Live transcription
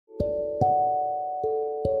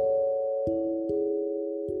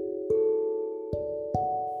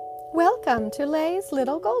Welcome to Lay's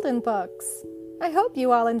Little Golden Books. I hope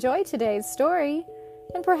you all enjoy today's story,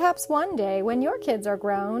 and perhaps one day when your kids are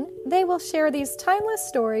grown, they will share these timeless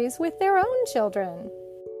stories with their own children.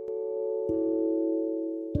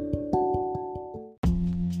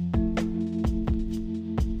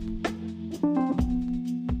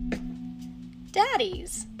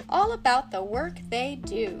 Daddies, All About the Work They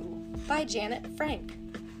Do by Janet Frank,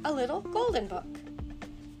 a little golden book.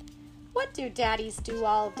 What do daddies do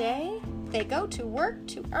all day? They go to work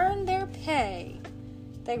to earn their pay.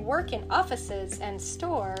 They work in offices and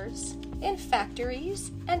stores, in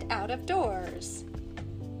factories and out of doors.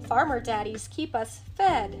 Farmer daddies keep us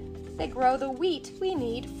fed. They grow the wheat we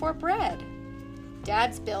need for bread.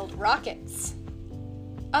 Dads build rockets.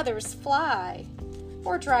 Others fly,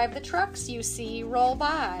 or drive the trucks you see roll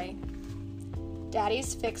by.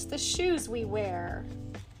 Daddies fix the shoes we wear.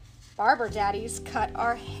 Barber daddies cut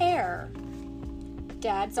our hair.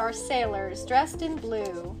 Dads are sailors dressed in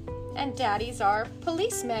blue, and daddies are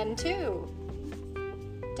policemen too.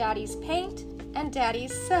 Daddies paint and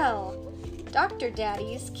daddies sell. Doctor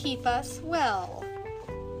daddies keep us well.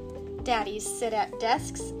 Daddies sit at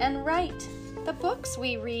desks and write the books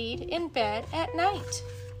we read in bed at night.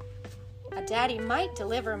 A daddy might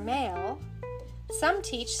deliver mail. Some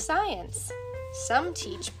teach science. Some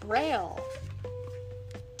teach Braille.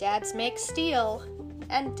 Dads make steel,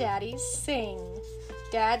 and daddies sing.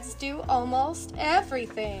 Dads do almost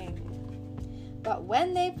everything. But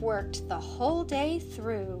when they've worked the whole day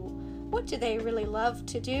through, what do they really love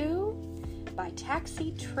to do? By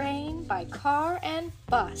taxi, train, by car, and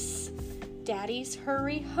bus, daddies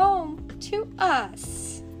hurry home to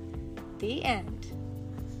us. The end.